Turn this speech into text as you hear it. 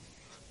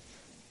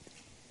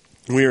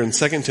We are in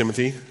 2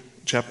 Timothy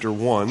chapter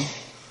 1,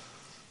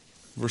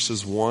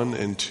 verses 1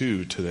 and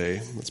 2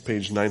 today. That's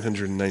page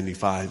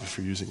 995 if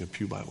you're using a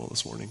Pew Bible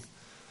this morning.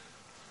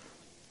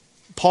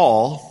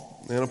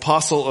 Paul, an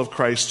apostle of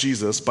Christ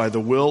Jesus, by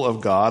the will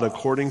of God,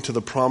 according to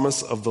the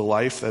promise of the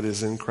life that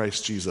is in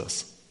Christ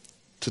Jesus.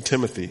 To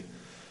Timothy,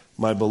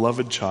 my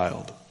beloved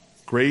child,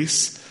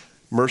 grace,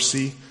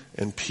 mercy,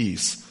 and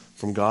peace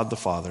from God the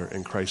Father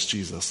and Christ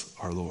Jesus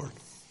our Lord.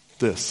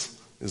 This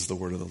is the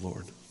word of the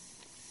Lord.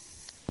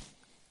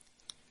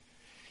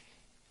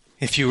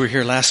 If you were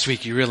here last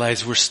week, you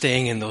realize we're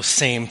staying in those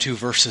same two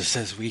verses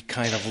as we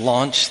kind of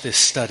launch this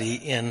study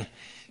in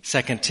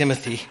 2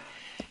 Timothy,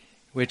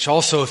 which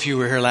also, if you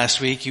were here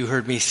last week, you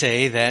heard me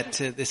say that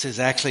this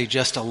is actually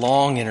just a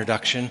long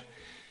introduction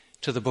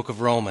to the book of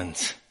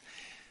Romans.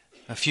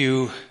 A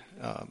few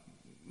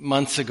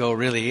months ago,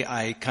 really,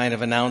 I kind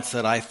of announced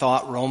that I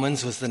thought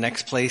Romans was the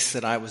next place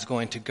that I was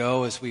going to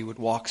go as we would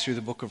walk through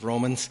the book of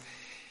Romans,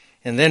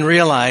 and then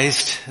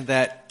realized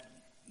that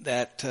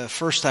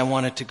first I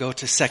wanted to go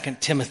to 2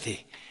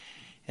 Timothy.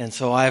 And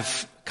so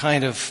I've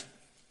kind of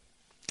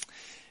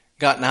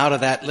gotten out of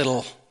that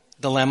little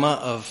dilemma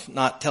of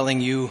not telling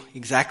you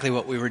exactly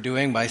what we were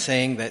doing by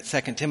saying that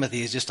 2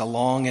 Timothy is just a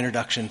long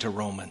introduction to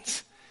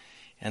Romans.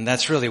 And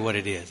that's really what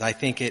it is. I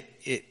think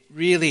it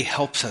really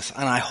helps us,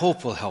 and I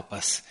hope will help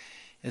us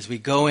as we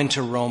go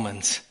into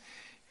Romans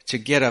to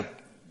get a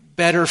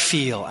better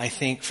feel, I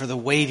think, for the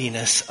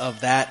weightiness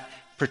of that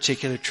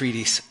particular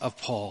treatise of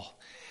Paul.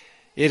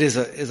 It is,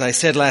 as I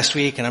said last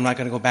week, and I'm not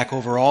going to go back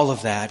over all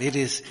of that, it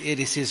is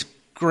his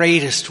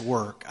greatest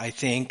work, I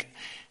think,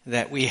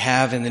 that we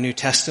have in the New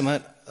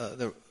Testament,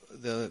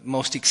 the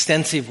most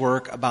extensive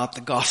work about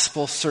the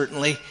gospel,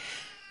 certainly,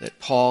 that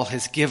Paul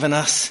has given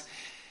us.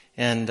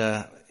 And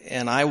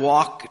I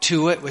walk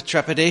to it with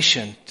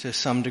trepidation to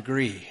some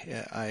degree.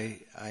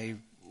 I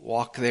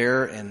walk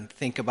there and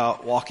think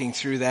about walking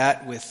through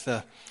that with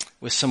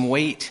some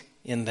weight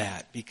in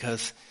that,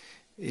 because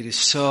it is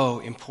so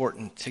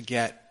important to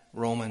get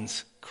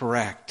Romans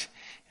correct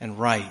and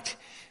right.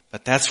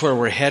 But that's where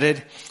we're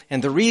headed.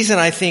 And the reason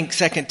I think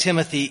 2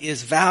 Timothy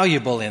is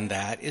valuable in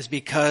that is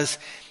because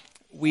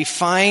we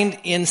find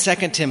in 2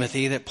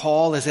 Timothy that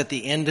Paul is at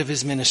the end of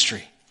his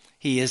ministry.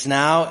 He is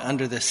now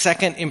under the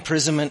second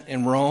imprisonment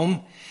in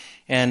Rome,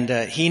 and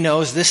he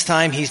knows this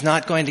time he's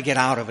not going to get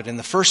out of it. In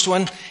the first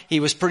one,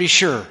 he was pretty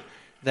sure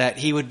that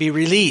he would be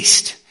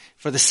released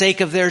for the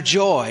sake of their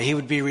joy. He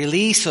would be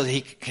released so that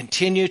he could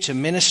continue to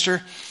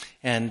minister,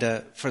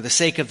 and for the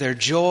sake of their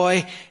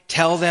joy,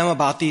 tell them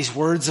about these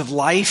words of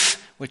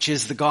life, which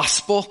is the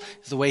gospel,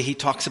 is the way he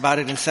talks about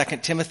it in 2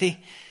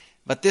 Timothy.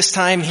 But this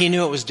time he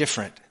knew it was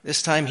different.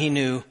 This time he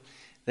knew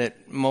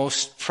that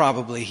most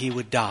probably he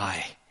would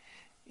die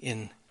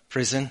in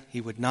prison.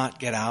 He would not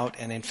get out.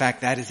 And in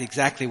fact, that is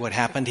exactly what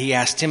happened. He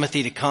asked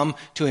Timothy to come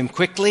to him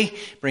quickly,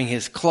 bring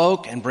his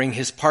cloak and bring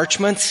his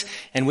parchments.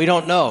 And we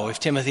don't know if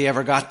Timothy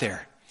ever got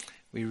there.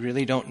 We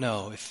really don't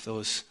know if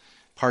those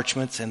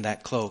parchments and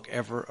that cloak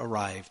ever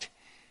arrived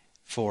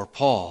for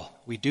Paul.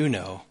 We do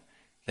know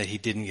that he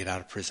didn't get out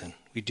of prison.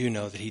 We do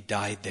know that he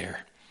died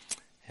there.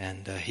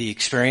 And he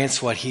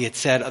experienced what he had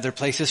said other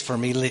places, for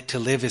me to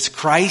live is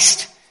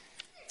Christ.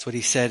 That's what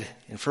he said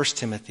in 1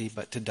 Timothy,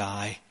 but to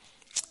die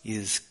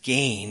is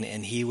gain.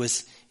 And he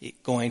was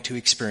going to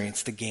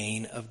experience the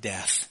gain of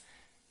death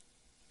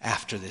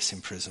after this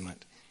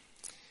imprisonment.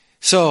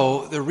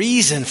 So the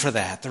reason for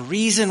that, the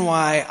reason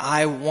why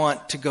I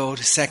want to go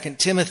to 2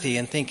 Timothy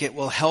and think it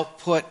will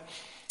help put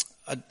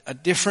a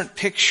different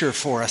picture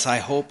for us, I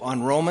hope,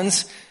 on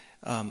Romans,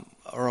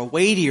 or a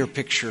weightier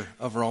picture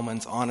of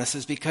Romans on us,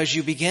 is because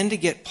you begin to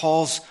get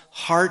Paul's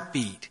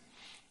heartbeat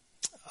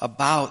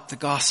about the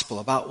gospel,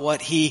 about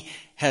what he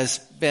has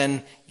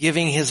been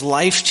giving his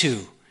life to,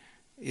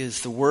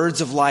 is the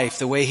words of life,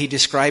 the way he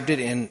described it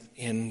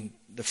in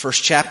the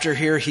first chapter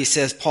here. He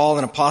says, Paul,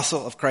 an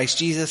apostle of Christ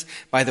Jesus,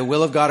 by the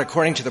will of God,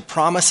 according to the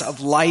promise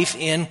of life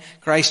in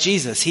Christ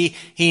Jesus.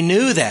 He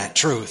knew that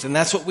truth, and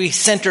that's what we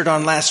centered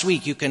on last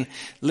week. You can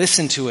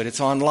listen to it.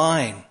 It's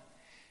online.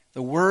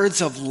 The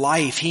words of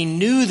life. He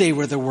knew they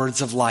were the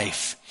words of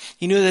life.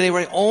 He knew that they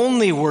were the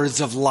only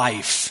words of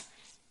life.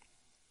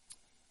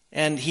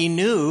 And he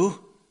knew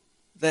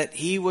that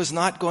he was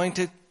not going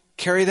to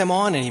carry them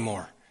on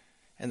anymore,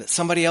 and that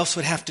somebody else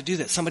would have to do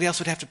that. Somebody else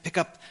would have to pick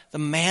up the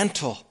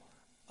mantle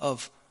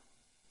of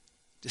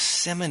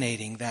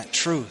disseminating that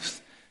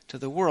truth to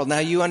the world. Now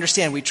you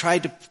understand, we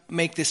tried to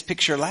make this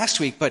picture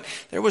last week, but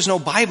there was no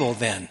Bible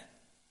then.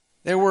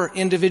 There were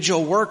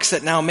individual works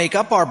that now make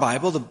up our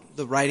Bible,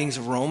 the writings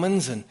of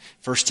Romans and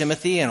 1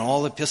 Timothy and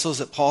all the epistles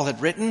that Paul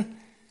had written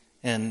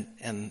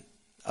and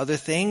other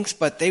things,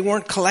 but they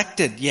weren't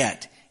collected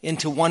yet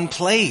into one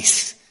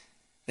place.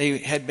 They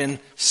had been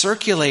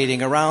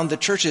circulating around the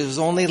churches. It was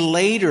only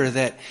later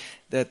that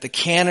the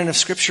canon of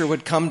Scripture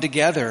would come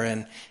together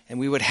and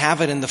we would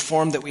have it in the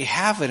form that we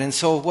have it. And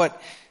so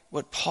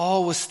what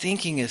Paul was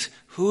thinking is,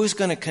 who is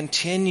going to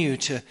continue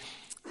to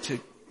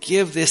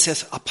give this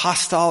as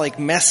apostolic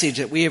message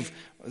that we have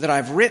that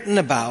I've written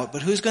about,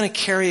 but who's going to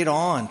carry it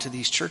on to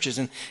these churches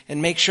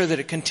and make sure that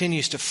it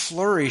continues to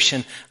flourish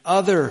and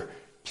other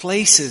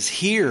places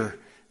hear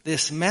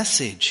this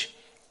message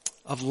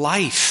of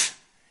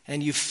life.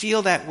 And you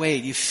feel that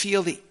weight. You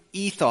feel the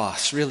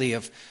ethos, really,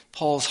 of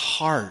Paul's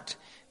heart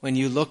when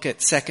you look at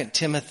 2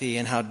 Timothy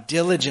and how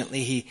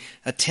diligently he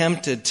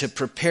attempted to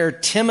prepare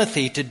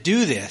Timothy to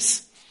do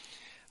this.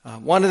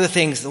 One of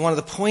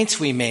the points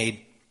we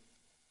made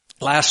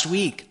last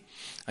week,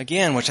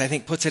 again, which I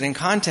think puts it in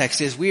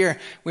context, is we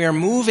are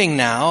moving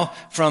now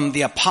from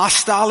the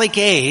apostolic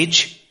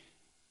age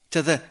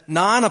to the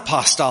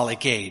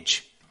non-apostolic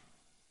age.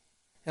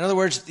 In other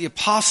words, the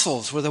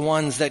apostles were the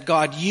ones that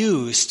God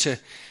used to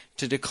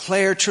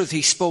declare truth.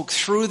 He spoke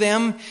through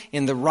them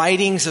in the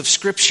writings of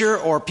Scripture,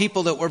 or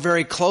people that were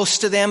very close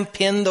to them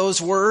penned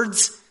those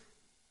words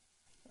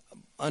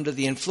under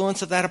the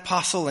influence of that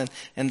apostle.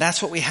 And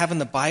that's what we have in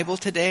the Bible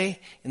today,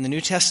 in the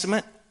New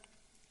Testament.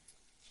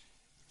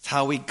 It's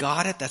how we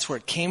got it. That's where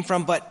it came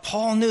from. But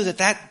Paul knew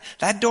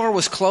that door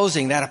was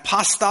closing. That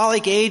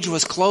apostolic age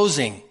was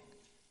closing.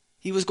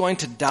 He was going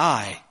to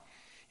die.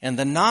 And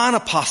the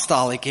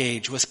non-apostolic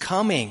age was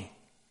coming.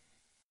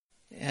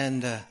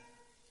 And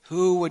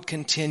who would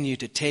continue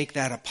to take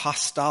that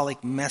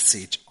apostolic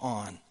message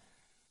on?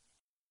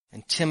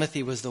 And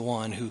Timothy was the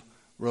one who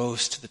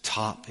rose to the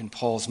top in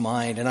Paul's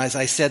mind. And as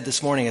I said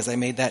this morning, as I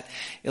made that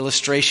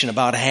illustration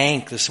about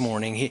Hank this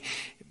morning,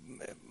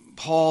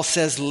 Paul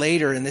says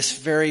later in this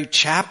very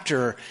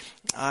chapter,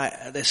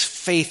 this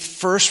faith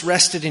first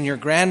rested in your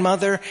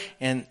grandmother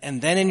and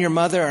then in your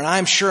mother, and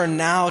I'm sure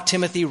now,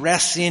 Timothy,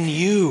 rests in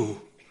you.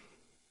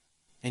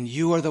 And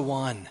you are the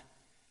one.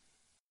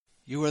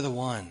 You are the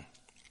one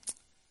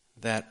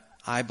that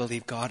I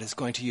believe God is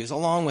going to use,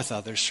 along with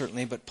others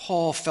certainly, but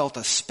Paul felt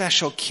a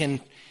special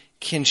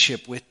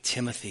kinship with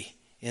Timothy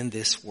in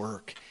this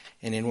work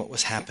and in what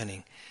was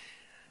happening.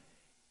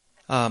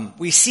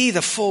 We see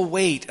the full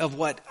weight of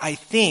what I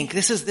think,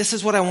 this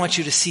is what I want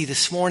you to see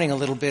this morning a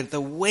little bit,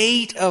 the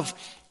weight of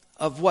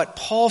what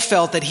Paul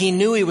felt that he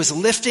knew he was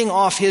lifting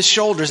off his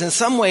shoulders. In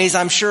some ways,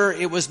 I'm sure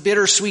it was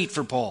bittersweet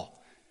for Paul,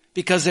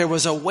 because there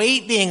was a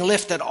weight being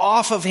lifted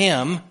off of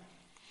him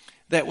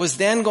that was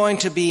then going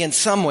to be, in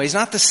some ways,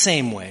 not the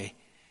same way.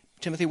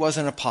 Timothy was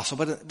an apostle,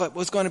 but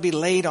was going to be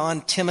laid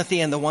on Timothy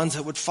and the ones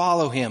that would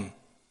follow him. It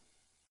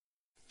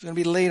was going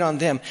to be laid on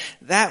them.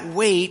 That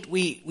weight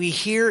we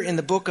hear in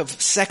the book of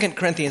 2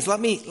 Corinthians.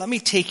 Let me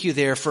take you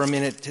there for a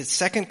minute to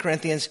 2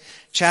 Corinthians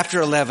chapter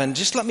 11.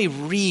 Just let me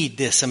read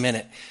this a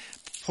minute.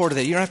 You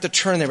don't have to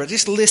turn there, but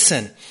just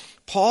listen.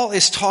 Paul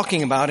is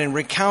talking about and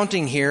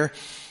recounting here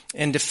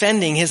and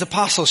defending his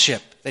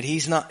apostleship, that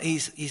he's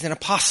an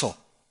apostle.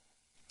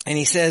 And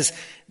he says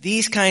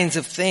these kinds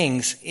of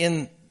things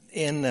in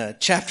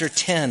chapter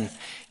 10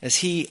 as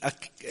he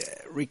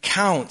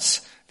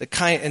recounts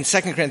in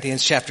 2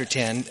 Corinthians chapter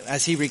 10,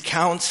 as he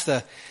recounts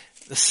the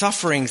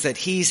sufferings that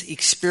he's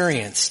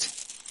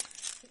experienced.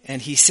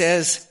 And he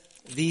says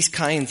these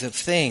kinds of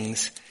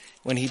things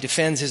when he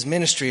defends his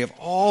ministry of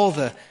all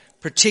the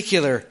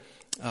particular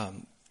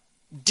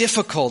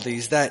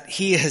difficulties that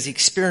he has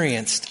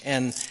experienced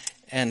and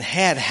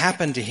had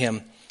happened to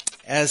him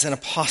as an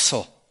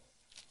apostle.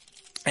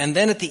 And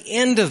then at the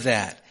end of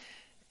that,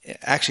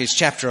 actually it's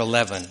chapter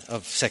 11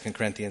 of 2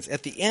 Corinthians,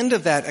 at the end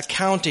of that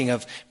accounting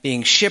of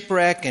being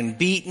shipwrecked and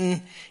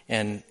beaten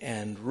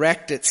and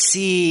wrecked at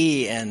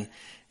sea, and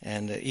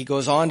he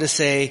goes on to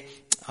say,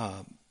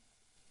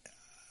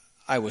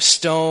 I was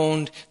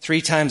stoned.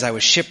 3 times I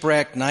was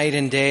shipwrecked night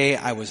and day.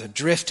 I was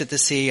adrift at the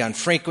sea on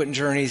frequent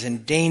journeys,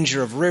 in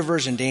danger of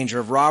rivers, in danger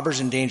of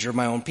robbers, in danger of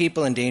my own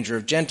people, in danger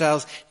of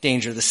Gentiles,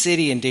 danger of the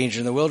city, in danger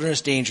in the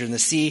wilderness, danger in the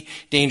sea,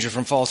 danger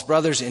from false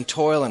brothers, in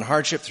toil and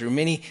hardship through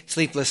many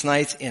sleepless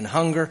nights, in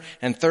hunger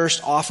and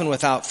thirst, often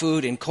without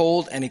food, in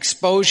cold and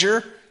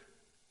exposure.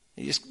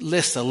 He just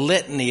lists a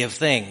litany of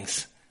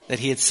things that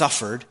he had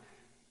suffered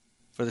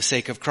for the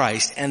sake of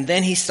Christ. And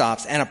then he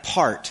stops, and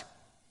apart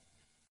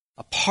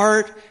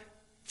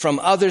from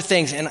other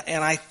things. And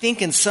I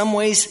think in some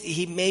ways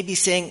he may be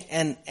saying,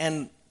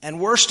 and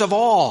worst of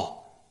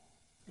all,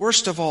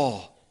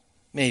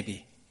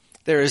 maybe,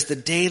 there is the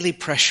daily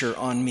pressure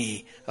on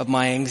me of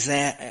my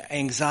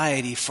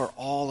anxiety for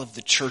all of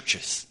the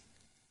churches.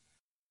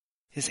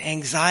 His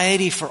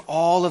anxiety for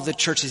all of the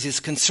churches,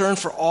 his concern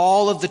for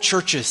all of the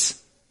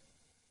churches.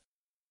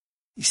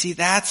 You see,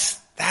 that's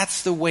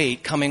the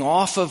weight coming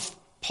off of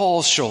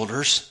Paul's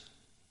shoulders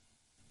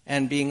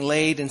and being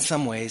laid in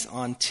some ways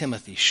on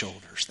Timothy's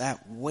shoulders.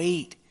 That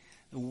weight,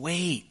 the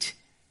weight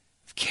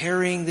of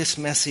carrying this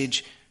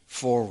message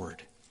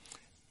forward.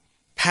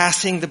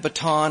 Passing the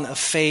baton of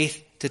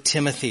faith to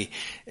Timothy.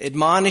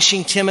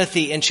 Admonishing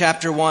Timothy in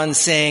chapter 1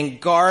 saying,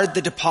 guard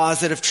the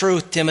deposit of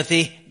truth,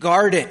 Timothy.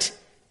 Guard it.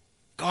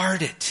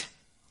 Guard it.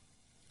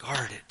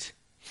 Guard it.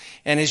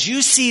 And as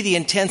you see the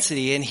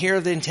intensity and hear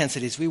the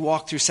intensity as we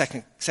walk through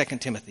 2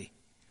 Timothy,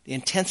 the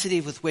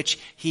intensity with which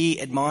he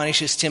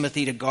admonishes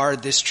Timothy to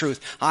guard this truth,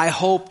 I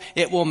hope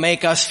it will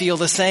make us feel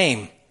the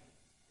same.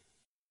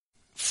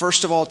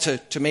 First of all,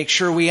 to make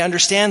sure we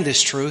understand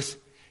this truth,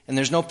 And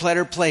there's no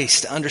better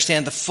place to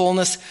understand the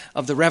fullness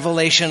of the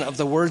revelation of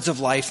the words of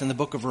life than the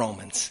book of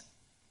Romans.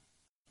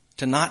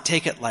 To not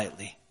take it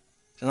lightly,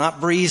 to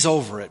not breeze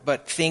over it,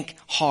 but think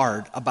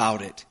hard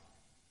about it.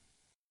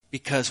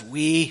 Because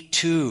we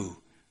too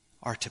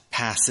are to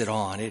pass it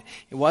on. It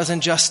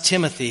wasn't just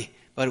Timothy,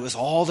 but it was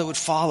all that would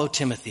follow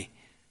Timothy.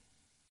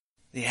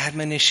 The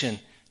admonition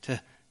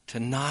to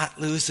not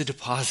lose the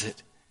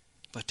deposit,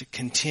 but to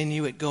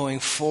continue it going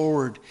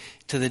forward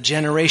to the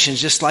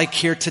generations, just like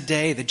here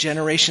today, the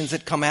generations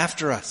that come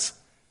after us,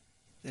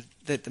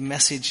 that the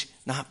message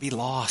not be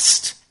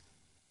lost.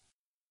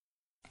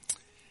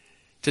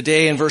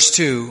 Today in verse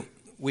 2,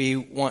 we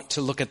want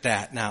to look at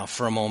that now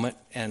for a moment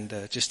and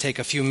just take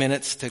a few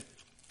minutes to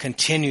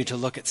continue to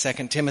look at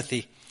 2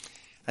 Timothy.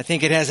 I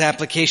think it has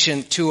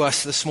application to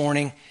us this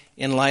morning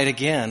in light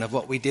again of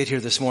what we did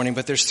here this morning,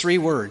 but there's 3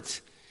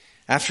 words.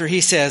 After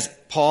he says,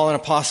 Paul, an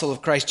apostle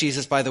of Christ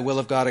Jesus by the will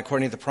of God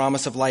according to the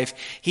promise of life,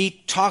 he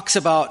talks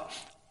about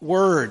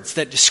words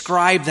that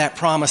describe that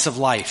promise of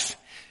life.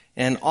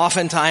 And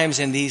oftentimes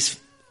in these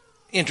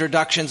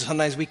introductions,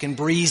 sometimes we can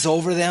breeze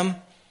over them.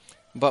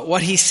 But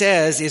what he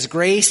says is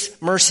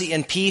grace, mercy,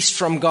 and peace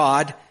from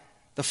God,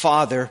 the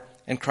Father,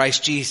 and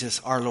Christ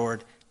Jesus, our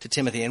Lord, to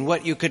Timothy. And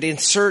what you could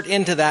insert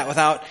into that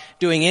without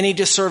doing any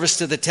disservice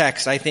to the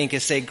text, I think,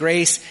 is say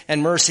grace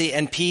and mercy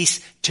and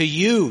peace to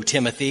you,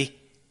 Timothy,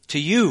 to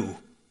you,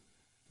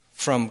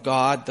 from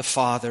God the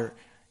Father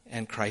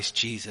and Christ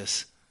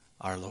Jesus,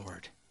 our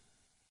Lord.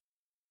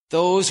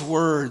 Those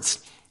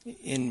words,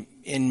 in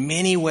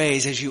many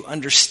ways, as you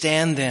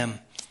understand them,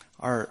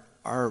 are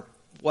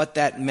what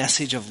that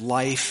message of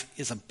life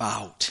is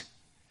about.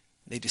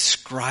 They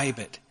describe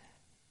it.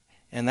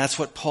 And that's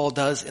what Paul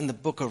does in the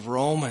book of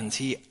Romans.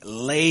 He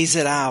lays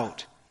it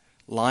out,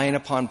 line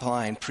upon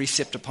line,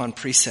 precept upon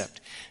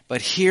precept.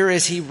 But here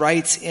as he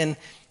writes in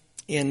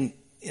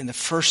the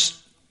first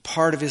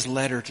part of his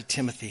letter to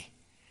Timothy,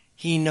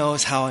 he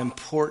knows how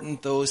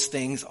important those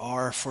things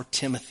are for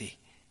Timothy.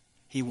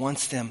 He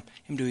wants him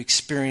to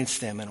experience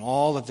them in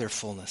all of their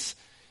fullness,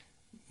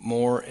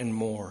 more and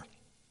more.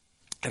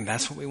 And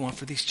that's what we want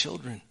for these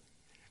children.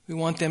 We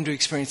want them to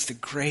experience the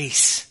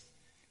grace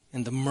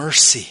and the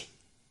mercy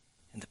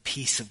and the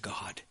peace of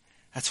God.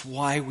 That's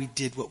why we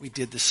did what we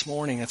did this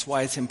morning. That's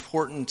why it's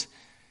important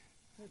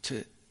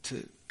to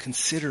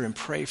consider and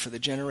pray for the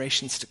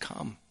generations to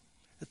come,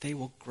 that they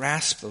will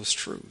grasp those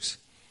truths.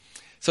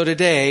 So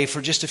today,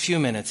 for just a few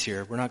minutes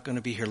here, we're not going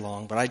to be here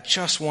long, but I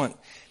just want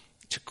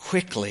to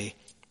quickly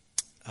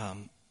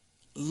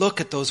look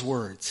at those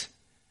words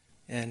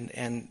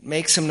and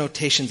make some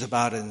notations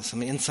about it and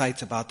some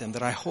insights about them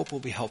that I hope will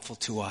be helpful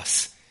to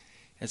us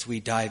as we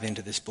dive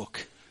into this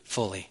book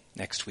fully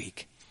next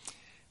week.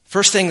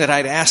 First thing that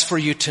I'd ask for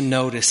you to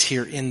notice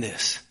here in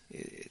this,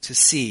 to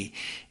see,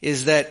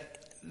 is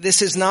that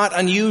this is not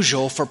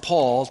unusual for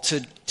Paul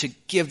to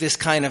give this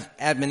kind of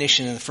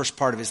admonition in the first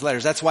part of his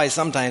letters. That's why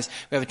sometimes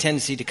we have a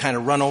tendency to kind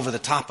of run over the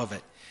top of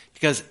it.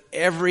 Because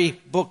every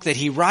book that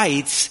he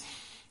writes,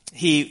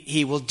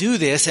 he will do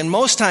this, and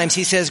most times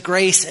he says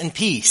grace and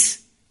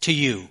peace to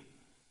you.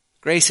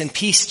 Grace and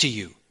peace to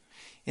you.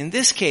 In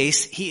this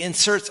case, he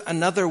inserts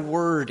another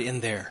word in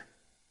there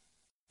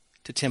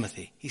to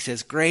Timothy. He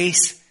says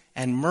grace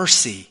and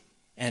mercy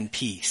and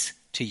peace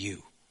to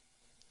you,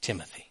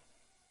 Timothy.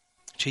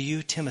 To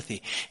you,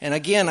 Timothy. And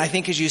again, I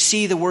think as you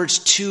see the words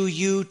to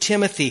you,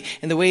 Timothy,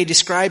 and the way he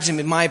describes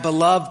him, my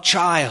beloved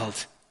child,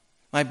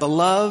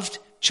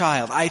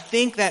 I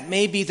think that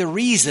may be the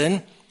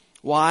reason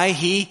why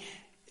he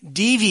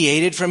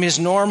deviated from his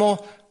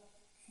normal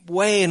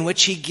way in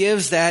which he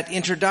gives that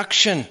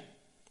introduction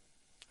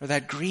or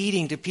that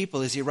greeting to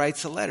people as he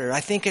writes the letter.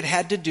 I think it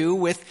had to do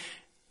with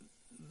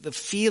the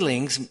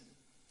feelings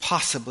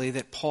possibly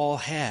that Paul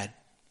had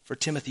for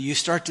Timothy. You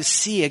start to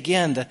see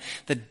again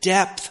the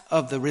depth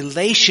of the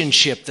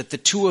relationship that the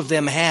two of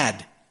them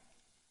had.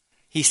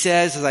 He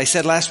says, as I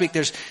said last week,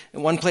 there's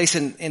one place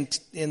in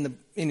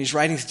his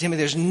writings to Timothy,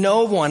 there's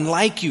no one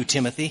like you,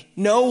 Timothy.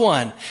 No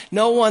one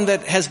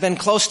that has been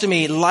close to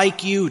me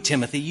like you,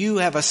 Timothy. You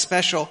have a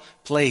special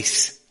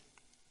place.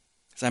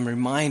 As I'm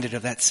reminded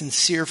of that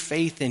sincere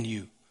faith in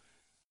you.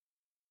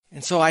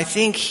 And so I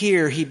think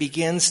here he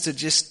begins to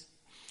just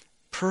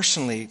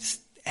personally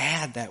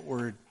add that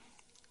word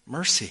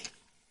mercy.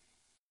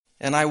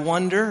 And I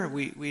wonder,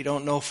 we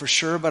don't know for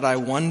sure, but I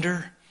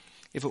wonder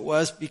if it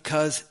was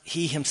because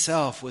he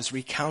himself was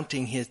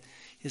recounting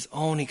his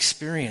own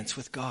experience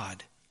with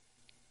God.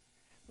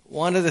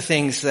 One of the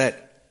things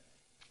that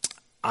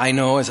I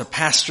know as a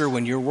pastor,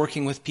 when you're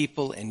working with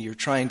people and you're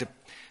trying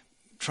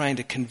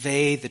to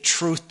convey the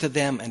truth to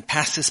them and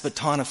pass this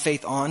baton of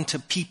faith on to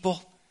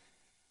people,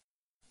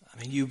 I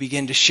mean, you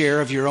begin to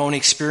share of your own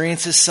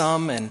experiences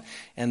some,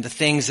 and the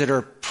things that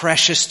are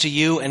precious to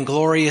you and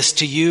glorious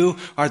to you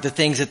are the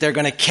things that they're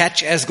going to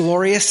catch as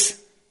glorious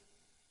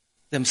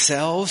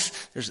themselves.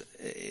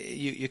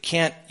 You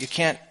can't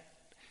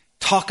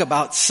talk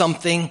about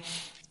something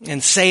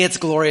and say it's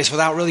glorious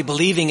without really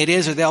believing it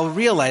is, or they'll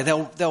realize,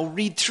 they'll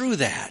read through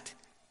that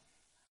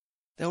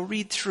They'll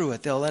read through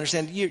it. They'll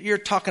understand you're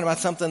talking about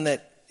something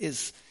that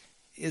is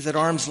at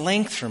arm's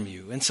length from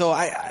you. And so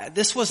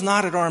this was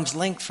not at arm's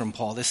length from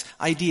Paul, this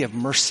idea of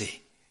mercy.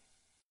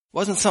 It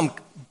wasn't some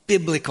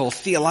biblical,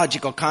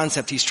 theological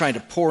concept he's trying to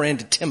pour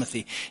into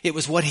Timothy. It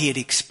was what he had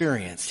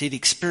experienced. He'd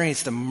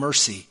experienced the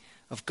mercy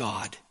of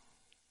God.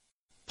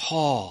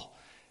 Paul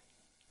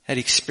had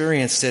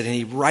experienced it, and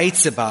he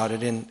writes about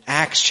it in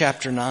Acts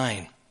chapter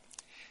 9.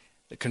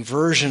 The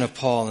conversion of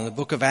Paul in the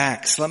book of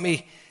Acts. Let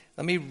me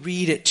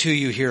read it to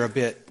you here a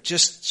bit,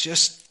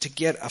 just to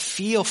get a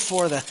feel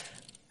for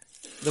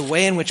the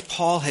way in which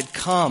Paul had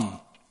come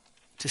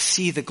to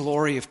see the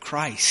glory of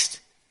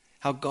Christ,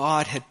 how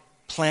God had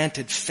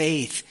planted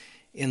faith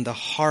in the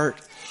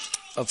heart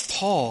of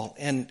Paul.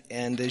 And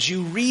as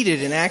you read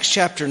it in Acts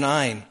chapter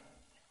 9,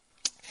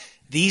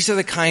 these are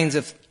the kinds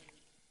of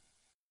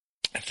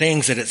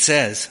things that it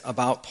says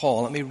about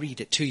Paul. Let me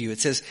read it to you. It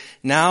says,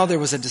 now there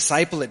was a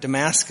disciple at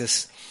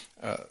Damascus.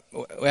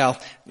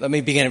 Let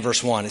me begin at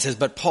verse 1. It says,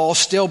 but Paul,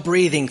 still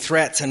breathing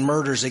threats and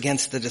murders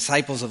against the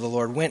disciples of the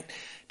Lord, went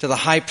to the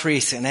high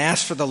priest and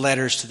asked for the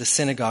letters to the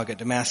synagogue at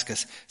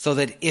Damascus, so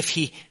that if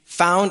he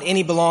found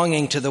any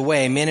belonging to the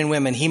way, men and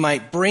women, he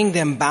might bring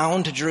them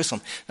bound to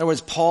Jerusalem. In other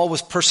words, Paul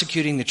was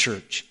persecuting the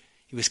church.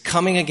 He was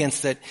coming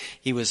against it.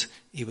 He was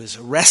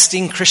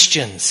arresting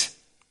Christians.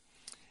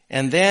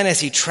 And then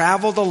as he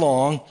traveled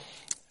along,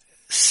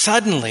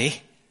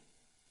 suddenly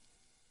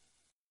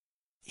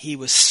he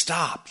was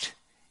stopped.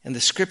 And the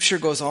scripture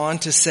goes on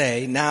to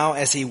say, now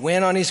as he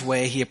went on his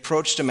way, he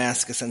approached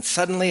Damascus, and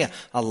suddenly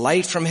a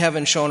light from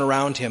heaven shone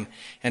around him.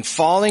 And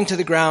falling to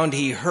the ground,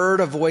 he heard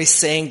a voice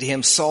saying to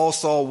him, Saul,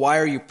 Saul, why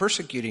are you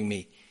persecuting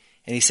me?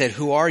 And he said,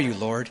 who are you,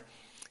 Lord?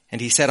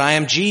 And he said, I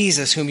am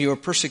Jesus whom you are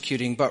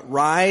persecuting, but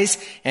rise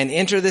and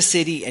enter the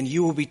city, and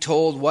you will be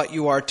told what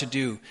you are to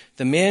do.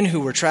 The men who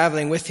were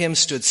traveling with him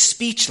stood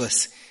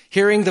speechless,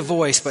 hearing the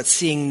voice, but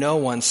seeing no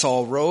one.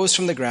 Saul rose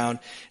from the ground,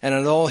 and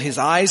although his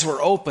eyes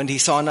were opened, he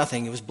saw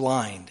nothing. He was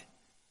blind.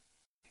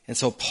 And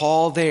so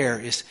Paul there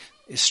is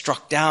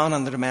struck down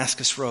on the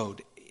Damascus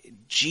road.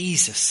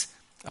 Jesus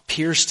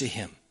appears to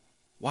him.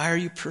 Why are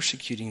you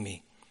persecuting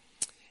me?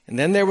 And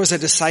then there was a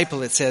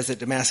disciple, it says, at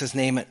Damascus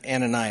named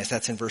Ananias.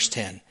 That's in verse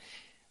 10.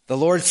 The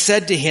Lord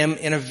said to him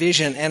in a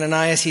vision,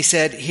 Ananias, he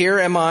said, here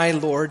am I,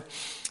 Lord.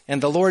 And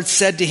the Lord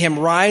said to him,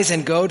 rise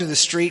and go to the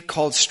street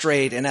called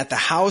Straight, and at the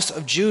house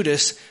of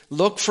Judas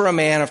look for a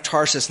man of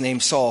Tarsus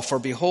named Saul, for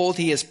behold,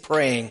 he is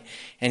praying,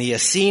 and he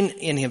has seen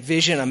in a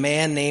vision a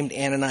man named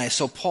Ananias.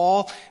 So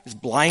Paul is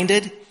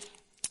blinded,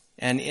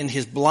 and in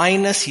his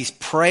blindness he's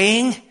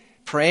praying,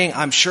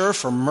 I'm sure,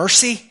 for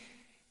mercy.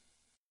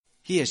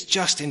 He has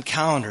just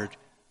encountered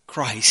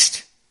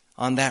Christ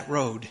on that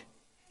road,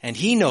 and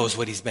he knows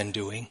what he's been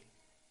doing,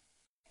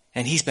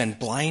 and he's been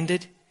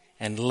blinded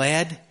and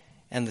led.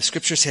 And the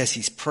scripture says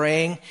he's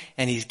praying,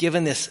 and he's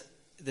given this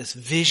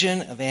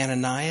vision of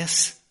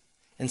Ananias.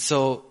 And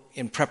so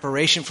in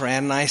preparation for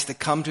Ananias to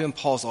come to him,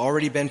 Paul's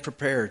already been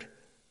prepared.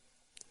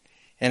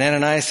 And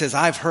Ananias says,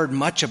 I've heard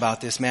much about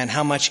this man,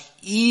 how much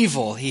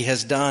evil he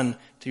has done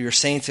to your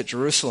saints at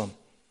Jerusalem.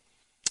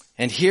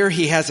 And here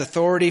he has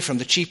authority from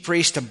the chief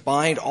priest to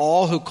bind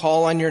all who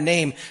call on your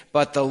name.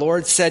 But the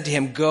Lord said to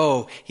him,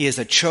 go, he is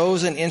a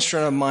chosen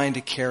instrument of mine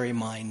to carry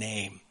my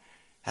name.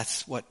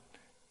 That's what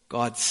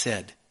God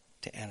said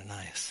to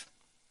Ananias.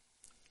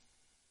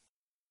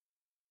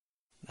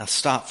 Now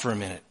stop for a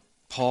minute.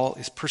 Paul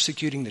is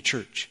persecuting the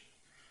church.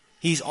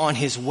 He's on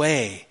his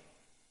way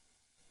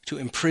to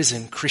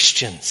imprison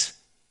Christians.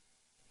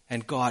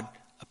 And God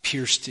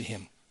appears to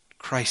him.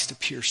 Christ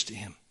appears to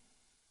him.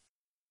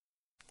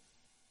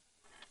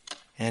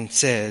 And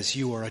says,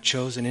 you are a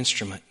chosen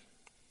instrument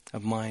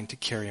of mine to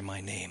carry my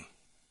name.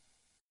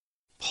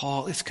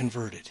 Paul is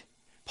converted.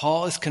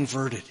 Paul is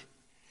converted.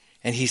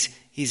 And he's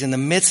in the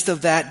midst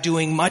of that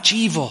doing much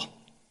evil.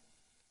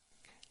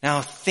 Now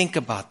think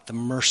about the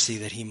mercy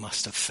that he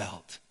must have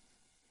felt.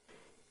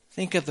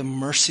 Think of the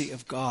mercy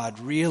of God,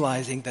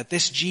 realizing that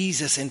this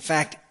Jesus, in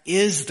fact,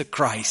 is the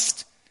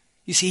Christ.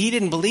 You see, he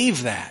didn't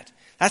believe that.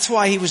 That's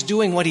why he was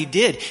doing what he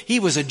did.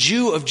 He was a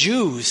Jew of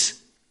Jews.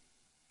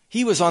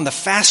 He was on the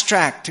fast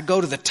track to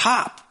go to the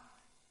top.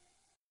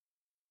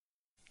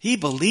 He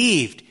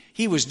believed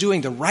he was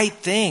doing the right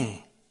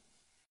thing.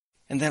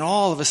 And then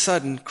all of a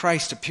sudden,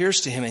 Christ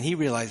appears to him, and he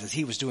realizes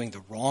he was doing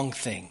the wrong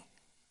thing.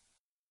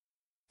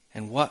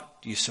 And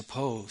what do you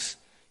suppose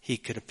he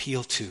could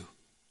appeal to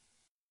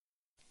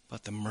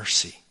but the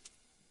mercy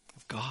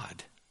of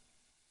God?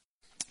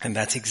 And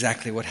that's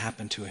exactly what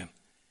happened to him.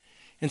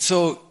 And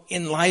so,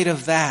 in light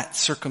of that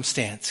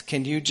circumstance,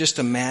 can you just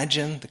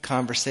imagine the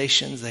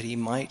conversations that he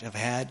might have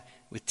had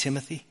with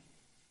Timothy?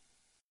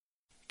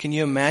 Can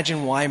you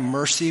imagine why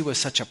mercy was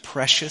such a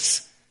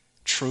precious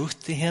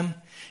truth to him?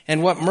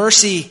 And what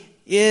mercy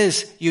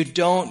is, you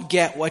don't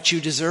get what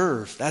you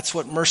deserve. That's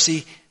what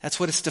mercy, that's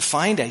what it's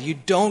defined as. You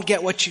don't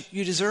get what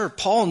you deserve.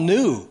 Paul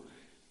knew.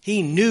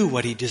 He knew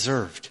what he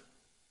deserved.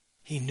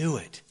 He knew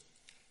it.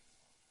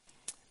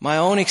 My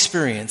own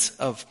experience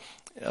of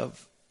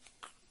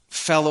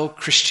fellow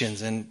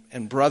Christians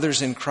and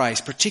brothers in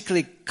Christ,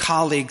 particularly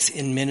colleagues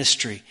in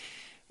ministry.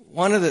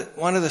 One of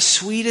the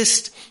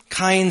sweetest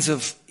kinds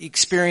of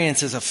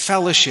experiences of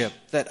fellowship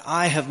that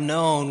I have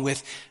known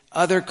with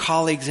other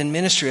colleagues in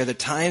ministry are the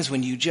times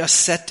when you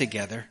just sit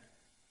together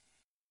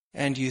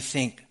and you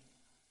think,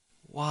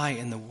 why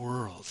in the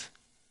world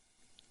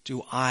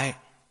do I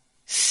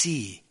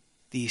see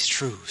these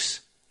truths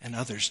and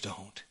others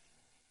don't?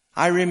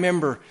 I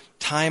remember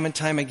time and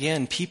time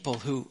again people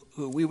who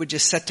we would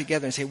just sit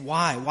together and say,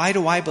 why? Why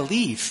do I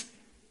believe?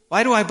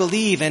 Why do I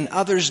believe and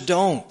others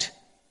don't?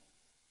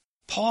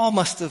 Paul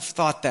must have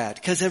thought that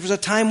because there was a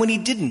time when he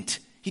didn't.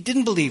 He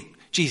didn't believe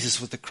Jesus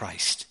was the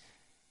Christ.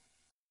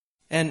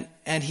 And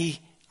he,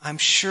 I'm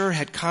sure,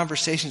 had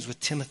conversations with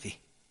Timothy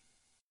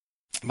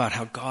about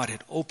how God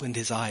had opened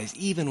his eyes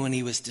even when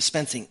he was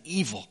dispensing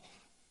evil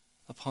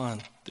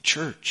upon the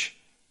church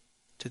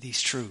to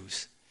these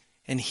truths.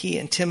 And he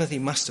and Timothy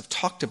must have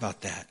talked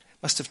about that,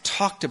 must have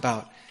talked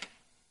about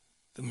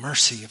the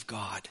mercy of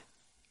God.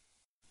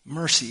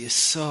 Mercy is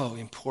so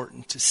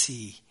important to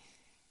see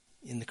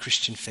in the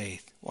Christian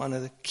faith. One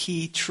of the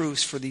key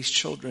truths for these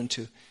children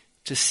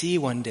to see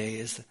one day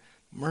is the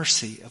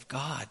mercy of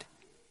God.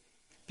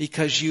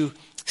 Because you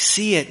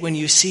see it when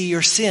you see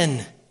your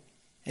sin,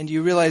 and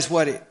you realize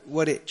what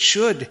it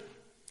should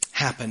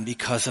happen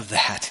because of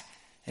that.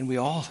 And we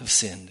all have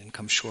sinned and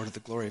come short of the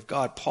glory of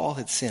God. Paul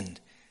had sinned.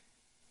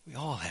 We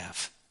all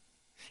have.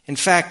 In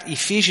fact,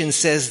 Ephesians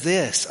says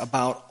this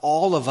about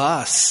all of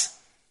us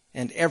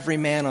and every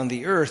man on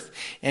the earth,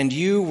 and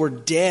you were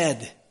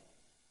dead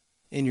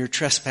in your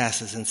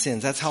trespasses and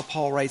sins. That's how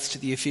Paul writes to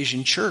the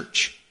Ephesian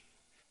church.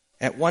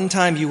 At one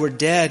time you were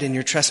dead in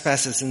your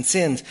trespasses and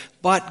sins,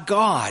 but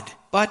God,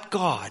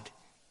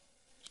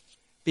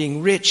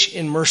 being rich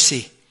in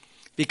mercy,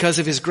 because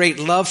of his great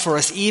love for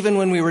us, even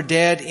when we were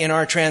dead in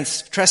our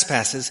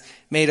trespasses,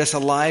 made us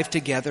alive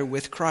together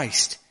with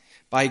Christ.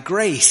 By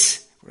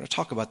grace, we're going to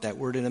talk about that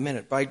word in a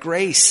minute. By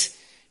grace,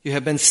 you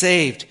have been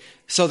saved,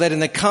 so that in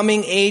the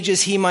coming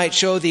ages he might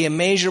show the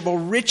immeasurable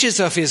riches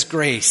of his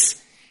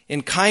grace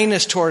in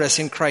kindness toward us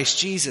in Christ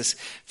Jesus.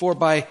 For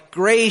by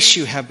grace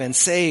you have been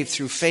saved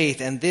through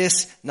faith, and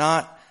this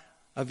not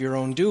of your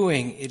own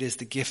doing, it is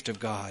the gift of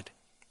God,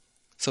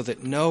 so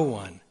that no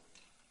one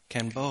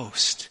can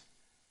boast.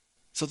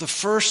 So the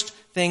first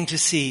thing to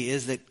see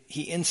is that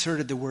he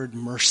inserted the word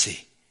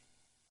mercy.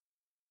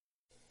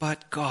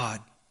 But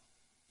God,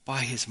 by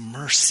his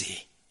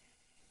mercy.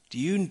 Do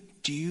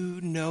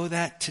you know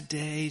that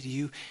today? Do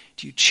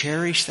you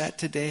cherish that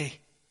today?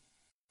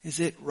 Is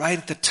it right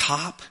at the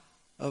top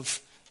of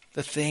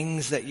the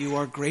things that you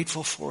are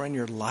grateful for in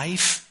your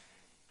life?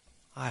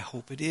 I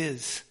hope it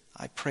is.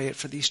 I pray it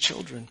for these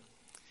children.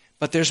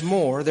 But there's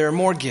more. There are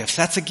more gifts.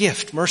 That's a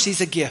gift.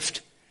 Mercy's a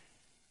gift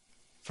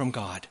from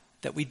God.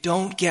 That we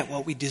don't get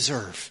what we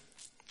deserve.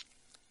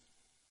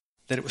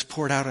 That it was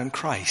poured out on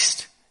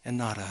Christ and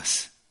not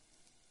us.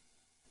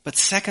 But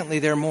secondly,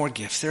 there are more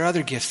gifts. There are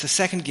other gifts. The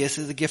second gift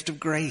is the gift of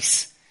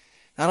grace.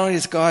 Not only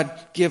does God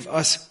give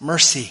us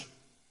mercy,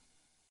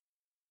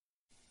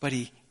 but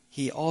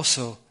He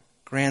also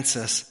grants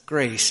us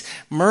grace.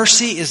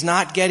 Mercy is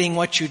not getting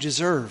what you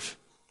deserve.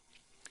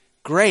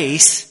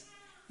 Grace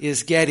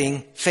is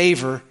getting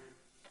favor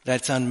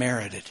that's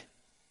unmerited.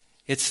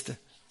 It's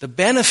the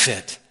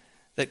benefit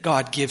that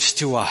God gives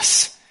to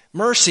us.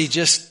 Mercy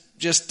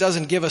just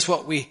doesn't give us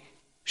what we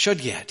should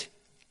get.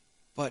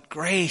 But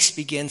grace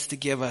begins to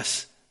give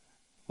us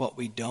what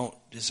we don't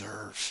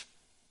deserve.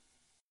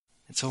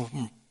 And so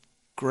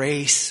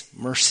grace,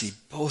 mercy,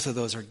 both of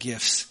those are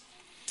gifts.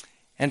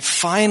 And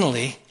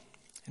finally,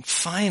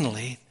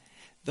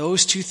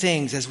 those two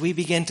things, as we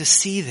begin to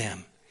see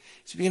them,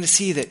 as we begin to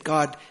see that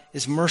God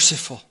is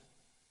merciful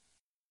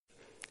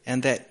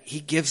and that He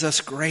gives us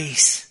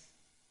grace,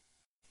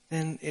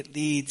 then it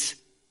leads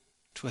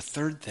to a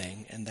third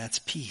thing, and that's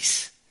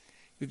peace.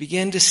 We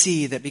begin to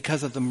see that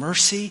because of the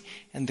mercy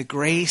and the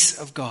grace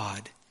of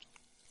God,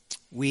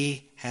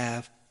 we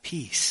have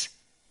peace.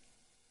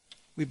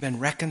 We've been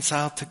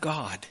reconciled to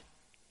God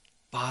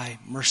by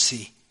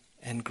mercy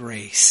and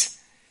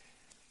grace.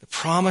 The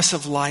promise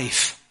of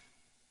life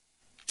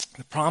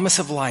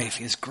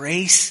is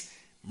grace,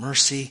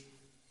 mercy,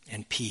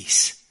 and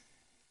peace.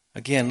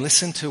 Again,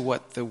 listen to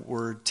what the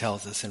Word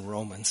tells us in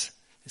Romans.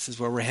 This is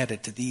where we're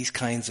headed, to these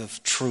kinds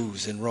of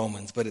truths in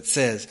Romans. But it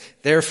says,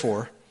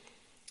 therefore,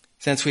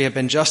 since we have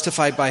been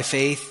justified by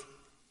faith,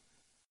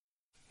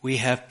 we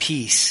have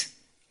peace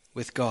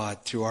with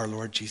God through our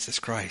Lord Jesus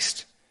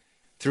Christ,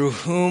 through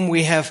whom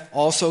we have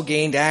also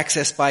gained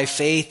access by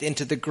faith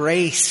into the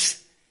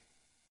grace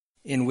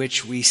in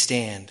which we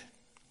stand.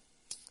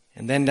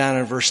 And then down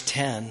in verse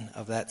 10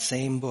 of that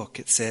same book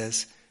it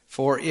says,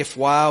 for if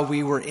while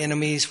we were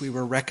enemies we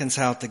were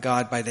reconciled to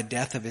God by the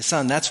death of His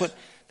Son. That's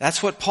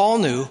what Paul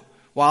knew.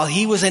 While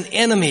he was an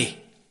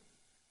enemy,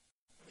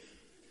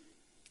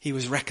 he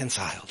was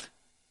reconciled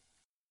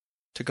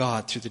to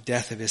God through the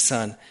death of His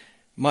Son.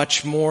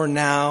 Much more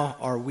now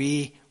are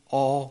we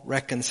all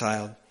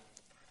reconciled.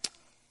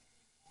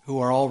 Who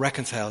are all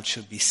reconciled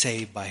should be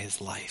saved by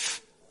His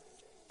life.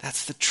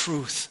 That's the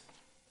truth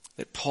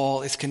that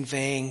Paul is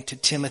conveying to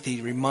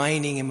Timothy,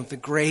 reminding him of the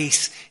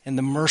grace and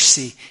the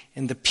mercy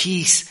and the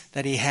peace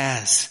that he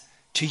has.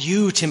 To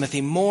you, Timothy,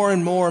 more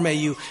and more may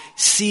you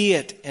see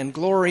it and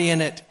glory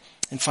in it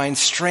and find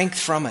strength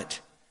from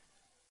it,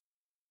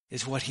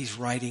 is what he's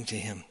writing to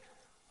him.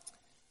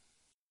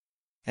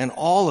 And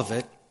all of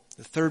it,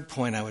 the third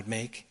point I would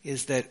make,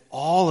 is that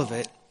all of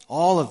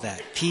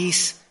that,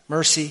 peace,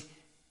 mercy,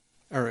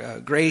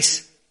 or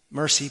grace,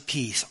 mercy,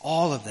 peace,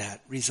 all of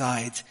that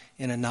resides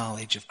in a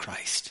knowledge of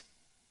Christ.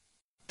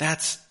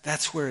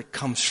 That's where it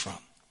comes from.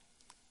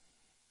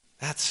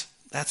 That's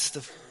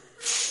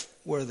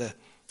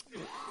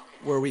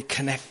where we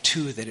connect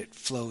to, that it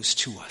flows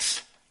to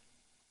us.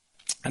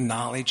 A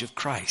knowledge of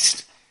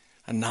Christ.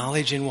 A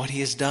knowledge in what he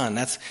has done.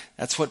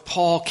 That's what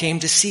Paul came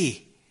to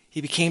see.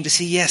 He became to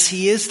see, yes,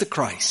 he is the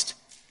Christ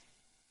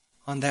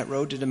on that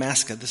road to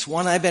Damascus. This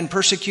one I've been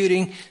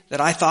persecuting that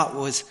I thought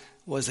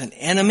was an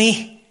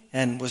enemy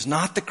and was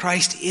not the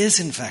Christ is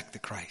in fact the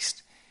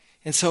Christ.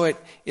 And so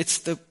it's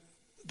the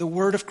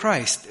word of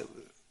Christ.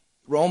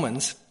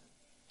 Romans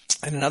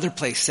in another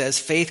place says,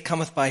 faith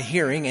cometh by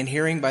hearing, and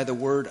hearing by the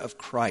word of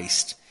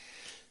Christ.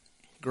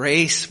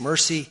 Grace,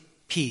 mercy,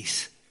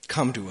 peace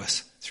come to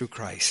us through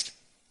Christ.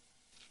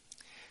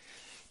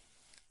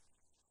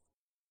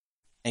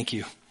 Thank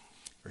you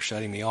for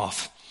shutting me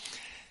off.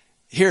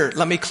 Here,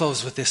 let me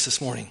close with this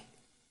morning.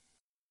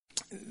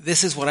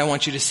 This is what I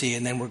want you to see,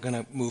 and then we're going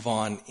to move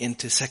on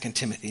into 2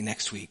 Timothy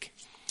next week.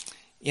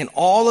 In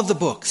all of the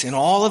books, in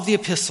all of the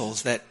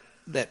epistles that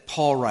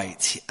Paul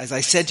writes, as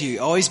I said to you, he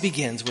always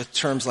begins with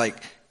terms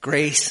like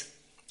grace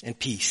and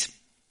peace.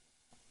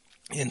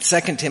 In 2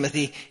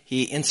 Timothy,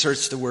 he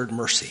inserts the word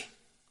mercy.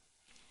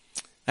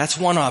 That's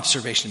one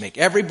observation to make.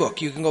 Every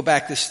book, you can go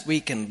back this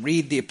week and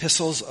read the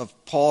epistles of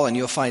Paul, and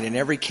you'll find in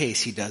every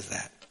case he does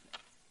that.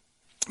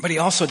 But he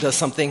also does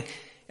something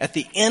at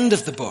the end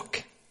of the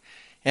book.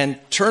 And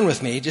turn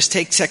with me, just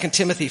take 2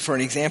 Timothy for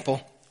an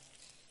example,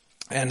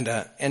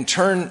 and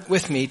turn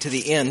with me to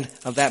the end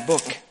of that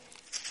book.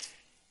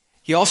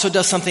 He also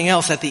does something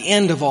else at the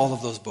end of all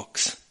of those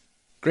books.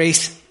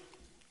 Grace,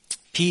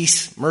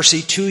 peace,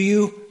 mercy to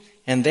you,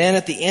 and then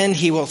at the end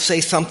he will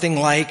say something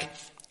like,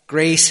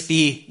 grace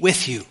be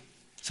with you.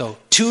 So,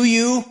 to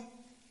you,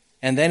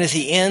 and then as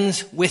he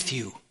ends, with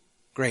you,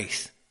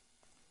 grace.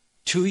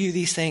 To you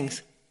these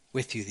things,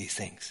 with you these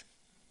things.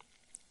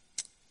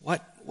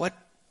 What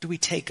do we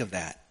take of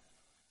that?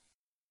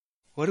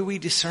 What do we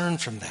discern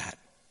from that?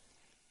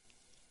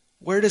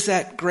 Where does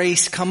that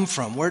grace come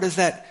from? Where does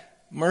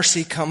that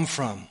mercy come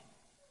from?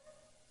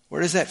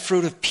 Where does that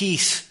fruit of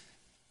peace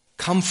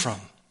come from?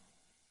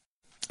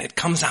 It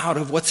comes out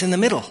of what's in the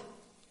middle.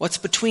 What's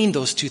between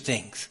those two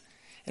things?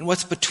 And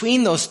what's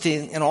between those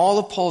things in all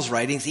of Paul's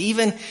writings,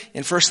 even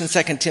in 1 and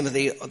 2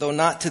 Timothy, although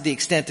not to the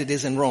extent it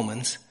is in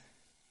Romans,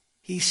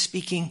 he's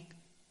speaking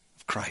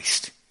of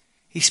Christ.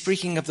 He's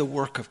speaking of the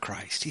work of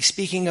Christ. He's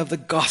speaking of the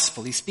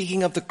gospel. He's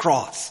speaking of the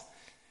cross.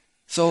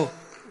 So,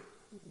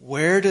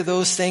 where do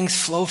those things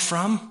flow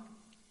from?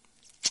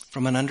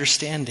 From an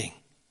understanding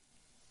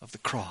of the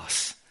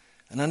cross.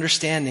 An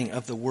understanding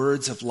of the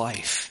words of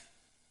life.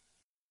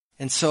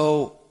 And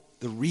so,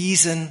 the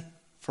reason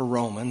for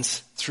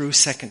Romans through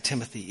 2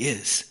 Timothy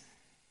is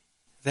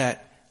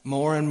that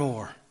more and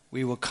more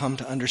we will come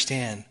to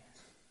understand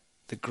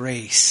the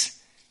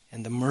grace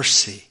and the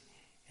mercy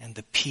and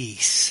the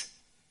peace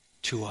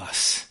to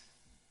us.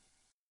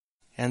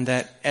 And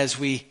that as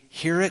we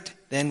hear it,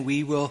 then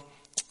we will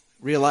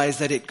realize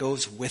that it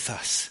goes with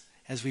us.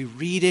 As we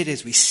read it,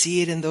 as we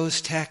see it in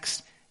those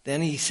texts,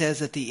 then he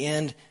says at the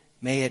end,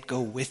 may it go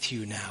with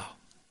you now.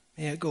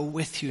 May it go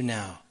with you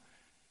now.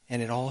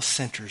 And it all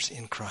centers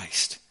in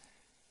Christ.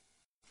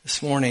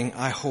 This morning,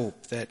 I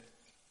hope that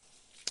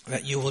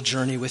you will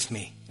journey with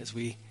me as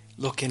we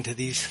look into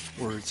these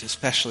words,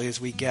 especially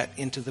as we get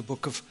into the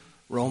book of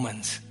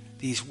Romans.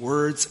 These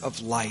words of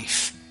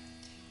life.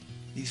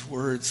 These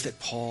words that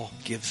Paul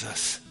gives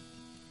us.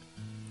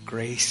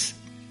 Grace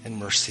and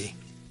mercy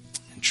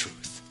and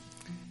truth.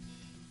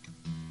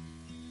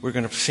 We're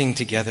going to sing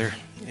together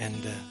and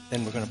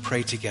then we're going to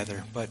pray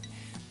together. But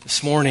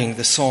this morning,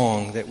 the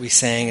song that we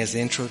sang as the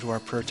intro to our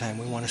prayer time,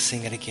 we want to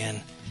sing it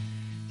again.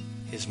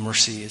 His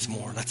mercy is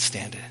more. Let's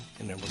stand it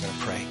and then we're going to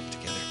pray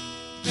together.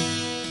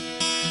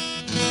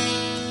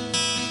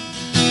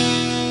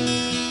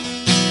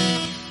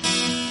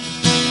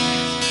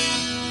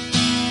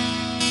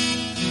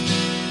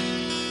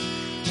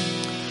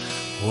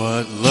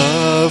 What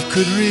love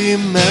could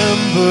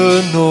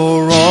remember no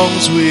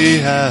wrongs we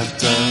have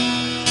done?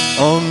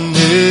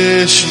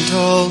 Omniscient,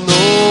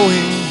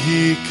 all-knowing,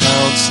 he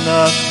counts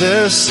not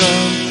their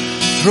sum.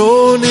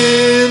 Thrown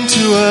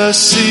into a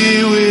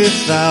sea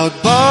without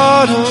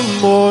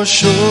bottom or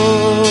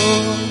shore.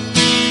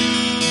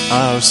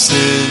 Our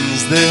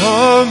sins, they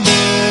are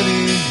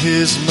many,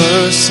 his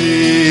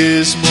mercy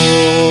is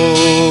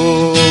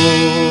more.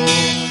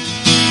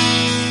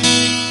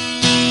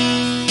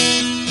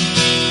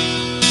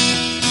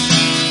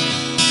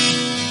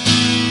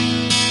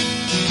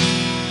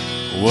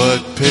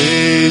 What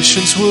pays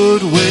generations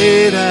would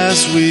wait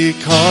as we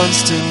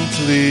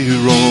constantly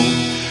roam.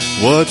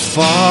 What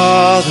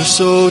father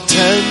so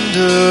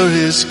tender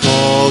is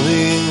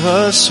calling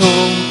us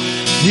home?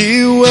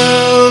 He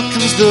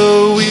welcomes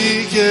the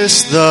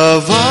weakest,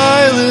 the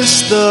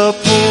vilest, the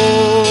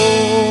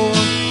poor.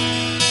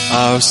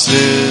 Our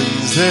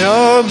sins, they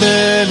are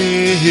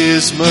many,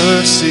 His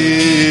mercy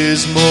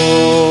is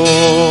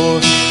more.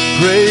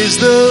 Praise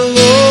the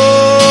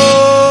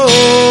Lord,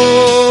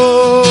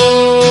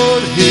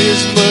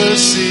 His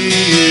mercy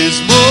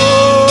is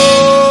more.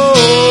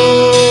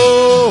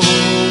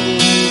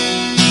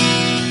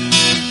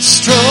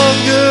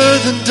 Stronger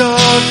than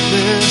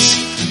darkness,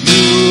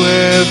 new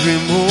every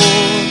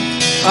morn.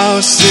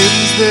 Our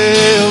sins,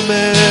 they are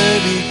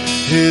many,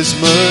 His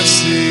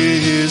mercy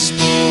is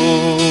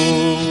more.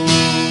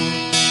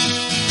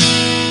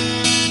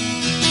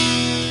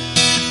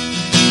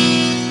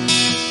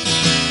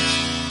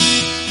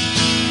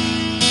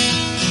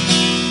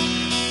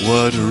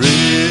 What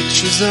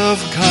riches of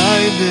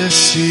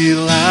kindness He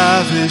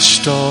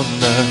lavished on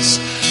us.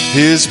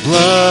 His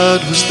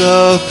blood was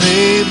the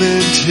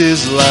payment,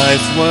 His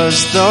life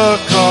was the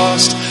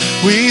cost.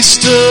 We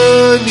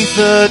stood 'neath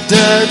the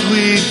debt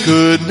we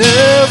could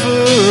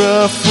never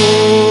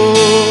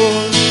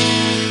afford.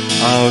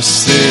 Our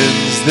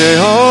sins, they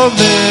are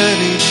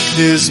many,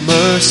 His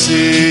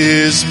mercy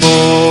is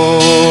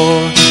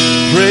more.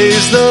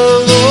 Praise the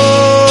Lord,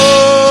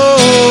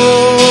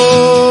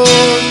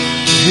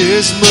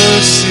 His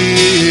mercy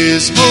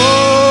is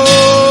more.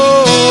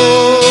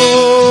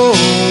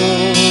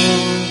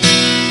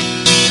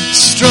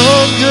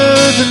 Stronger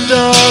than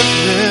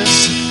darkness,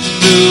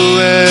 new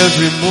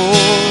every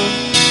morn.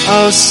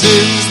 Our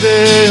sins,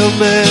 they are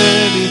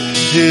many,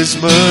 His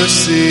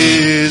mercy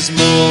is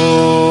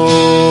more.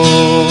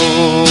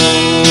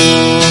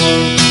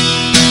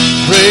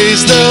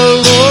 Praise the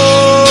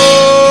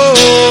Lord,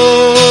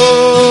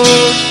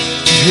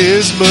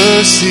 His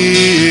mercy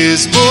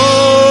is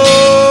more.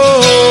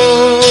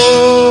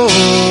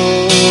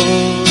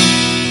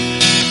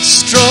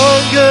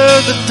 Stronger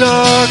than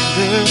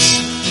darkness,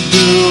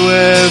 new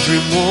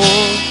every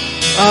morn.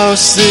 Our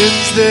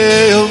sins,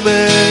 they are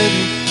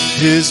many,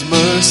 His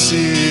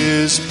mercy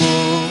is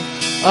more.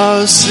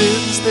 Our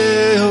sins,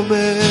 they are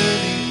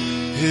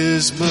many,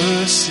 His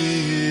mercy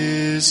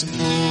is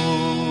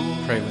more.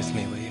 Pray with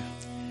me, will you?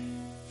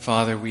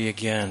 Father, we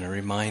again are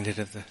reminded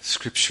of the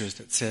scriptures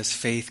that says,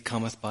 faith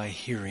cometh by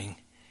hearing,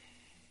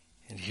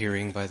 and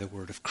hearing by the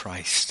word of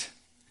Christ.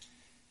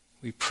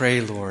 We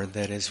pray, Lord,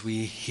 that as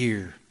we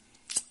hear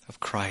of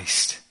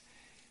Christ,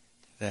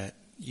 that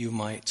you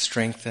might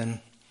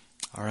strengthen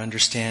our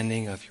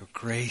understanding of your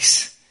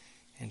grace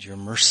and your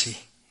mercy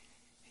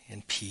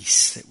and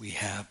peace that we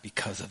have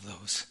because of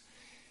those.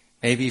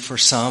 Maybe for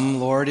some,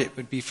 Lord, it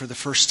would be for the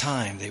first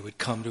time they would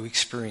come to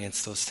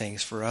experience those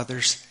things. For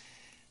others,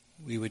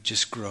 we would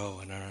just grow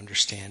in our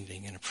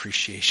understanding and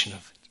appreciation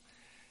of it.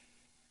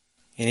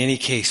 In any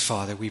case,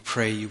 Father, we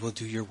pray you will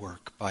do your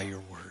work by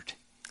your word.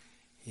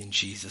 In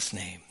Jesus'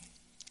 name,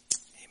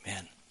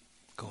 amen.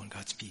 Go in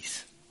God's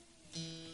peace.